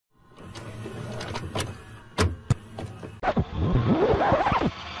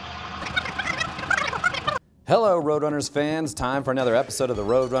Hello Roadrunners fans, time for another episode of the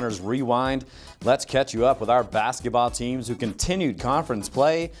Roadrunners Rewind. Let's catch you up with our basketball teams who continued conference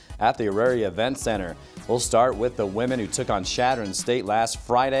play at the Auraria Event Center. We'll start with the women who took on Chadron State last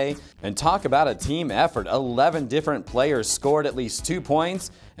Friday and talk about a team effort. 11 different players scored at least 2 points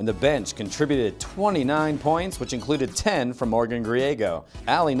and the bench contributed 29 points, which included 10 from Morgan Griego.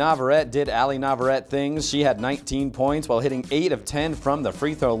 Allie Navarrete did Allie Navarrete things. She had 19 points while hitting 8 of 10 from the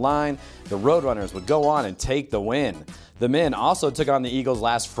free throw line. The Roadrunners would go on and take the win. The men also took on the Eagles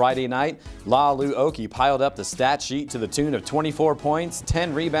last Friday night. Lalu Oki piled up the stat sheet to the tune of 24 points,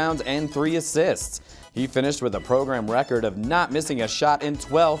 10 rebounds, and 3 assists. He finished with a program record of not missing a shot in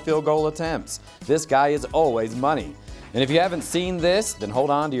 12 field goal attempts. This guy is always money. And if you haven't seen this, then hold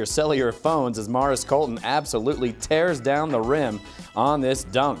on to your cellular phones as Morris Colton absolutely tears down the rim on this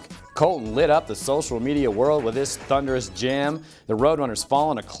dunk. Colton lit up the social media world with this thunderous jam. The Roadrunners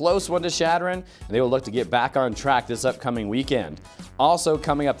fall in a close one to Chadron, and they will look to get back on track this upcoming weekend. Also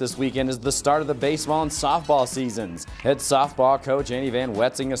coming up this weekend is the start of the baseball and softball seasons. Head softball coach Annie Van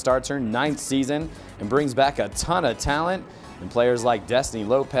Wetzinga starts her 9th season and brings back a ton of talent, and players like Destiny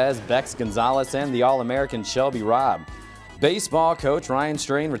Lopez, Bex Gonzalez, and the All-American Shelby Robb. Baseball coach Ryan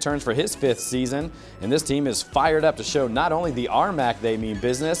Strain returns for his 5th season, and this team is fired up to show not only the RMAC they mean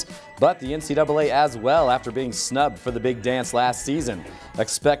business, but the NCAA as well after being snubbed for the big dance last season.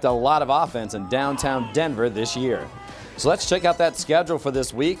 Expect a lot of offense in downtown Denver this year. So let's check out that schedule for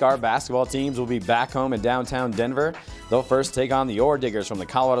this week. Our basketball teams will be back home in downtown Denver. They'll first take on the Ore Diggers from the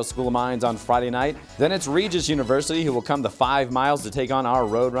Colorado School of Mines on Friday night. Then it's Regis University who will come the 5 miles to take on our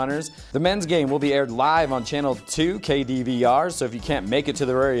Roadrunners. The men's game will be aired live on Channel 2 KDVR, so if you can't make it to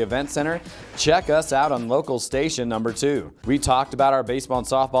the Auraria Event Center, check us out on local station number 2. We talked about our baseball and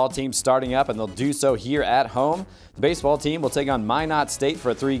softball teams starting up, and they'll do so here at home. The baseball team will take on Minot State for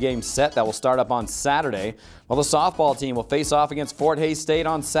a 3-game set that will start up on Saturday, while the softball team will face off against Fort Hays State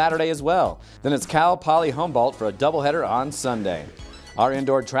on Saturday as well. Then it's Cal Poly Humboldt for a doubleheader on Sunday. Our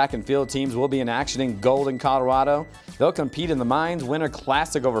indoor track and field teams will be in action in Golden, Colorado. They'll compete in the Mines Winter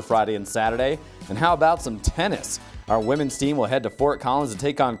Classic over Friday and Saturday. And how about some tennis? Our women's team will head to Fort Collins to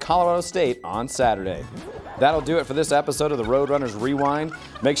take on Colorado State on Saturday. That'll do it for this episode of the Roadrunners Rewind.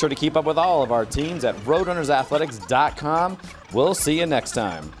 Make sure to keep up with all of our teams at roadrunnersathletics.com. We'll see you next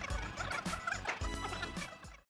time.